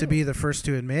I have to be the first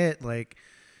to admit, like,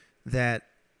 that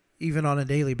even on a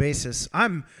daily basis,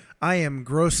 I am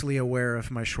grossly aware of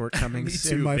my shortcomings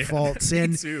and my faults.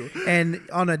 And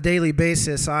on a daily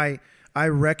basis, I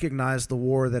recognize the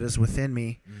war that is within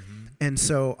me. And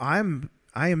so I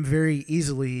am very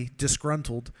easily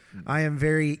disgruntled. I am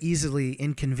very easily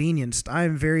inconvenienced. I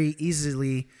am very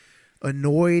easily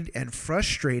annoyed and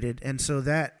frustrated, and so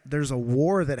that there's a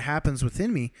war that happens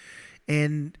within me.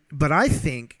 But I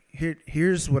think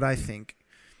here's what I think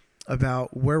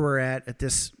about where we're at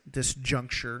this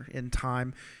juncture in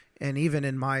time, and even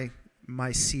in my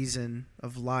season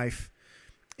of life,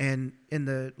 and in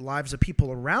the lives of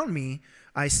people around me.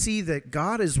 I see that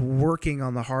God is working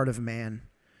on the heart of man.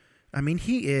 I mean,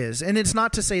 He is, and it's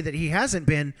not to say that He hasn't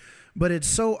been, but it's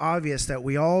so obvious that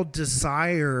we all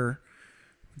desire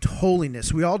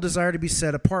holiness. We all desire to be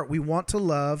set apart. We want to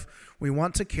love. We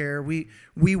want to care. We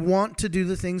want to do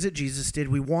the things that Jesus did.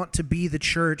 We want to be the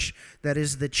church that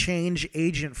is the change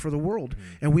agent for the world.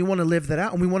 And we want to live that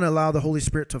out. And we want to allow the Holy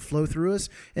Spirit to flow through us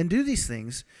and do these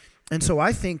things. And so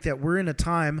I think that we're in a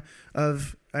time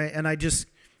of, this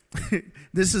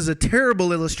is a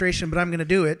terrible illustration, but I'm going to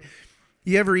do it.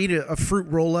 You ever eat a fruit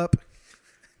roll-up?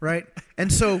 Right?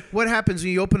 And so what happens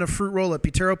when you open a fruit roll-up?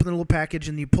 You tear open the little package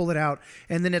and you pull it out,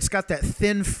 and then it's got that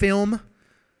thin film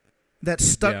that's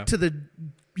stuck to the,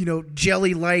 you know,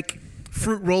 jelly-like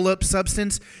fruit roll-up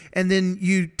substance, and then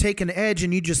you take an edge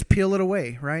and you just peel it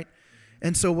away, right?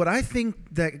 And so what I think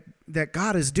that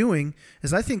God is doing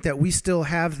is I think that we still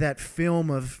have that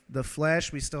film of the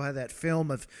flesh. We still have that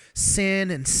film of sin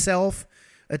and self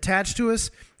attached to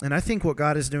us. And I think what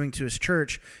God is doing to His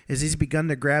church is He's begun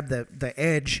to grab the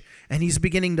edge, and He's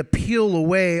beginning to peel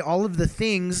away all of the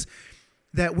things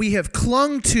that we have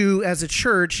clung to as a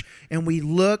church, and we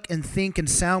look and think and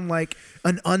sound like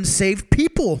an unsaved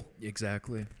people.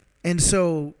 Exactly. And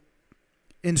so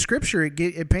in Scripture,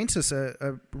 it paints us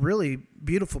a really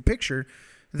beautiful picture.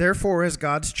 Therefore, as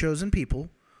God's chosen people,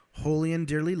 holy and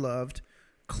dearly loved,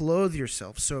 clothe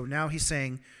yourself. So now He's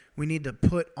saying, we need to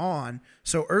put on.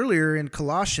 So earlier in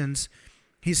Colossians,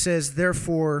 he says,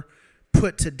 therefore,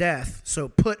 put to death. So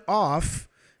put off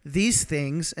these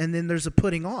things, and then there's a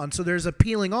putting on. So there's a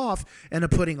peeling off and a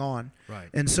putting on. Right.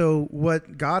 And so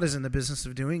what God is in the business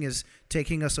of doing is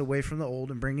taking us away from the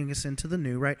old and bringing us into the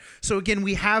new, right? So again,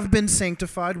 we have been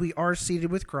sanctified. We are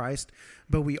seated with Christ,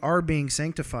 but we are being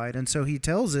sanctified. And so he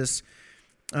tells us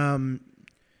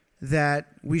that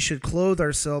we should clothe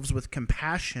ourselves with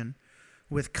compassion,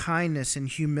 with kindness and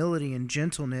humility and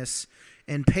gentleness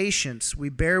and patience. We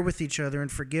bear with each other and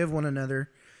forgive one another.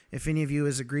 If any of you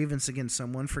has a grievance against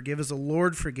someone, forgive as the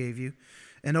Lord forgave you.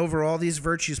 And over all these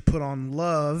virtues put on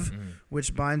love,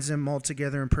 which binds them all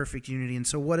together in perfect unity. And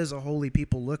so what does a holy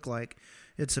people look like?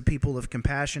 It's a people of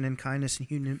compassion and kindness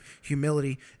and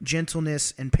humility,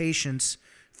 gentleness and patience,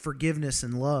 forgiveness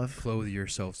and love. Clothe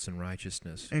yourselves in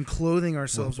righteousness. And clothing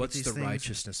ourselves with these things. What's the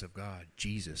righteousness of God?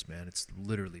 Jesus, man. It's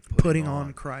literally putting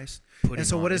on Christ. And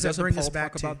so what does that bring us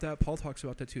back to? About that? Paul talks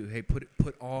about that too. Hey, put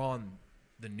on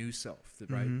the new self,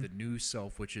 right? The new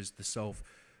self, which is the self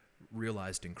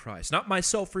realized in Christ. Not my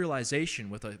self-realization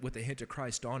with a hint of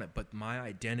Christ on it, but my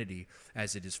identity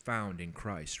as it is found in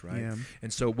Christ, right? Yeah.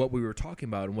 And so what we were talking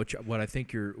about, and what I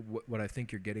think you're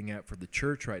getting at for the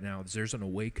church right now is there's an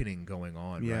awakening going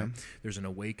on, right? There's an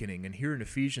awakening. And here in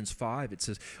Ephesians 5, it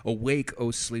says, "Awake,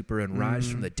 O sleeper, and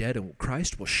rise from the dead, and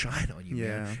Christ will shine on you,"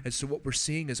 man. And so what we're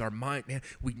seeing is our mind, man,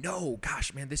 we know,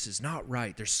 gosh, man, this is not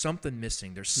right. There's something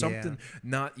missing. There's something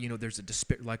not, there's a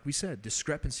like we said,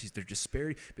 discrepancies. There's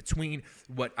disparity between between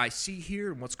what I see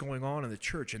here and what's going on in the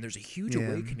church. And there's a huge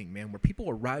awakening, man, where people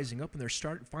are rising up and they're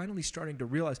finally starting to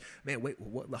realize, man, wait,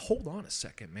 hold on a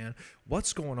second, man.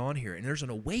 What's going on here? And there's an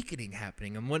awakening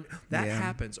happening. And when that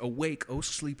happens, awake, O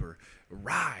sleeper,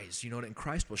 rise, and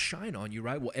Christ will shine on you,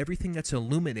 right? Well, everything that's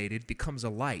illuminated becomes a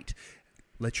light.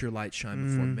 Let your light shine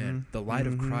before men. The light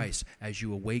of Christ as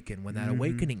you awaken. When that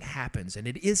awakening happens, and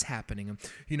it is happening.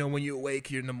 When you awake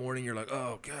here in the morning, you're like,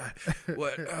 oh, God,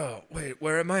 what? Oh, wait,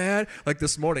 where am I at? Like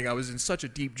this morning, I was in such a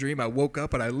deep dream. I woke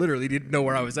up, and I literally didn't know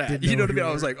where I was at. You know what I mean?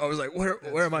 I was like,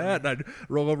 where am I at? And I'd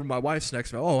roll over to my wife's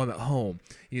next to me. Oh, I'm at home.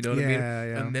 You know what I mean?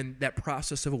 Yeah. And then that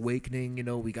process of awakening,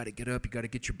 we got to get up. You got to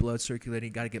get your blood circulating.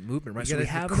 You got to get movement, right? You got to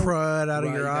get the crud out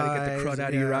of your eyes. You got to get the crud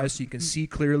out of your eyes so you can see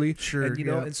clearly. Sure. And,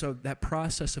 and so that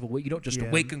process of awake, you don't just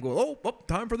awake and go, oh,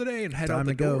 time for the day and head out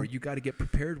the door. You got to get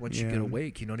prepared once you get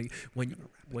awake.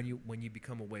 When you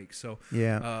become awake. So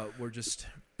we're just.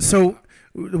 So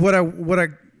what I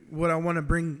want to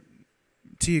bring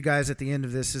to you guys at the end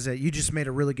of this is that you just made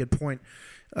a really good point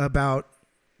about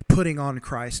putting on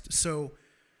Christ. So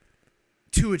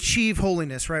to achieve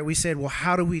holiness, right? We said, well,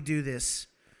 how do we do this?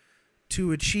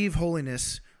 To achieve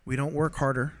holiness, we don't work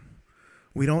harder.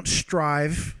 We don't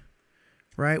strive.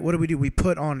 Right? What do? We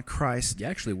put on Christ. You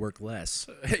actually work less.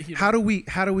 How do we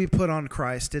put on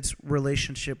Christ? It's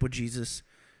relationship with Jesus.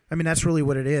 I mean, that's really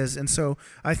what it is. And so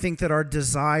I think that our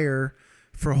desire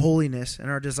for holiness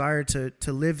and our desire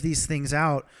to live these things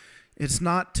out, it's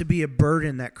not to be a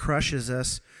burden that crushes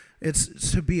us.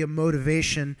 It's to be a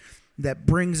motivation that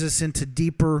brings us into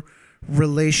deeper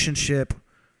relationship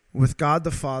with God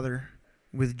the Father,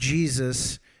 with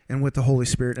Jesus, and with the Holy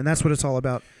Spirit. And that's what it's all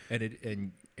about.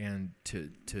 And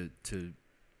to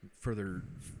further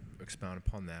expound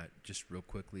upon that, just real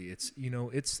quickly, it's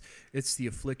the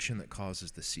affliction that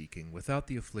causes the seeking. Without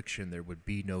the affliction, there would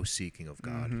be no seeking of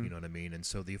God. You know what I mean? And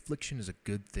so the affliction is a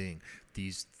good thing.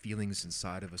 These feelings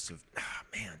inside of us of,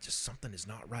 man, just something is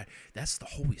not right. That's the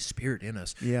Holy Spirit in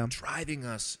us, driving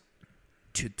us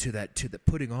to the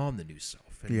putting on the new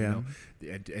self, and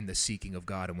and the seeking of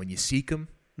God. And when you seek Him.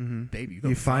 Baby,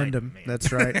 you find them.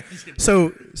 That's right.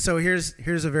 So here's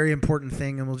a very important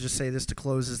thing, and we'll just say this to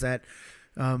close: is that,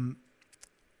 there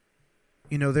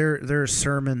are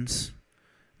sermons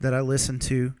that I listen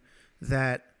to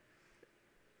that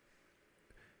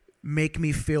make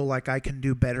me feel like I can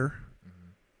do better.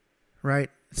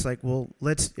 Right? It's like, well,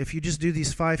 if you just do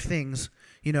these 5 things,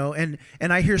 and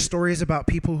I hear stories about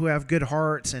people who have good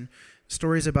hearts and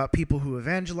stories about people who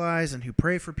evangelize and who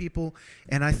pray for people,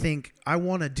 and I think I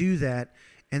want to do that,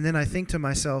 and then I think to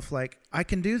myself, like, I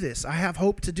can do this. I have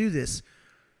hope to do this.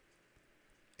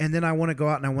 And then I want to go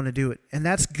out and I want to do it. And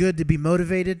that's good to be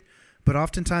motivated, but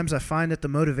oftentimes I find that the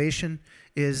motivation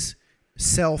is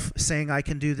self saying I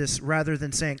can do this rather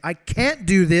than saying I can't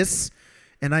do this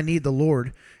and I need the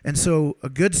Lord. And so a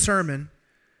good sermon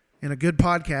and a good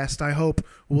podcast, I hope,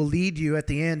 will lead you at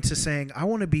the end to saying, I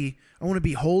want to be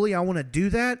holy. I want to do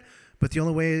that. But the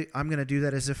only way I'm going to do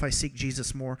that is if I seek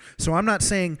Jesus more. So I'm not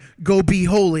saying go be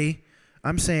holy.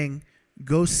 I'm saying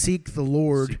go seek the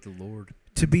Lord. Seek the Lord.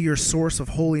 To be your source of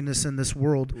holiness in this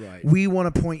world. Right. We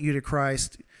want to point you to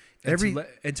Christ. And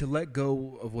to let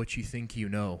go of what you think you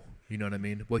know. You know what I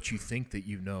mean? What you think that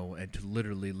you know, and to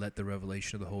literally let the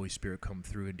revelation of the Holy Spirit come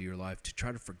through into your life. To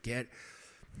try to forget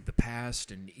the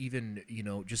past, and even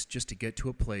just to get to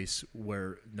a place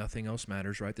where nothing else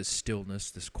matters, right? This stillness,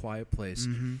 this quiet place.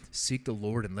 Seek the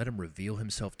Lord and let Him reveal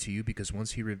Himself to you, because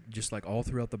once He just like all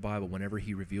throughout the Bible, whenever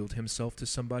He revealed Himself to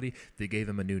somebody, they gave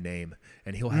Him a new name,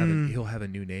 and He'll have a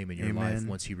new name in your life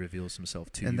once He reveals Himself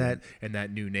to you, and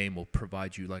that new name will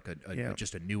provide you like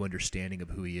just a new understanding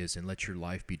of who He is, and let your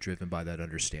life be driven by that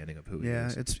understanding of who He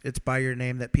is. Yeah, it's by your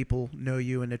name that people know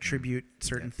you and attribute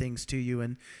certain things to you,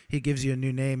 and He gives you a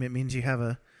new name. It means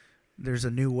there's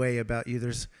a new way about you.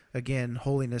 There's, again,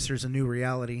 holiness. There's a new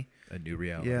reality. A new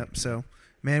reality. Yeah. So,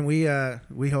 man, we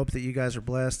hope that you guys are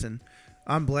blessed, and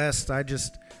I'm blessed. I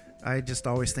just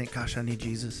always think, gosh, I need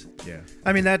Jesus. Yeah.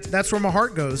 I mean, that's where my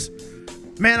heart goes.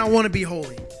 Man, I want to be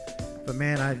holy, but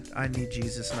man, I need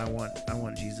Jesus, and I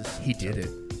want Jesus. He did it.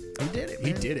 He did it.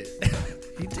 He did it.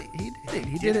 He did it.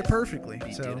 He did it perfectly.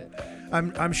 He so did it.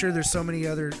 I'm sure there's so many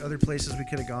other places we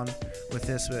could have gone with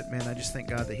this, but man, I just thank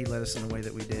God that He led us in the way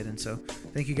that we did. And so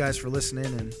thank you guys for listening,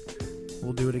 and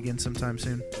we'll do it again sometime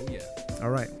soon. Oh yeah. All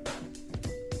right.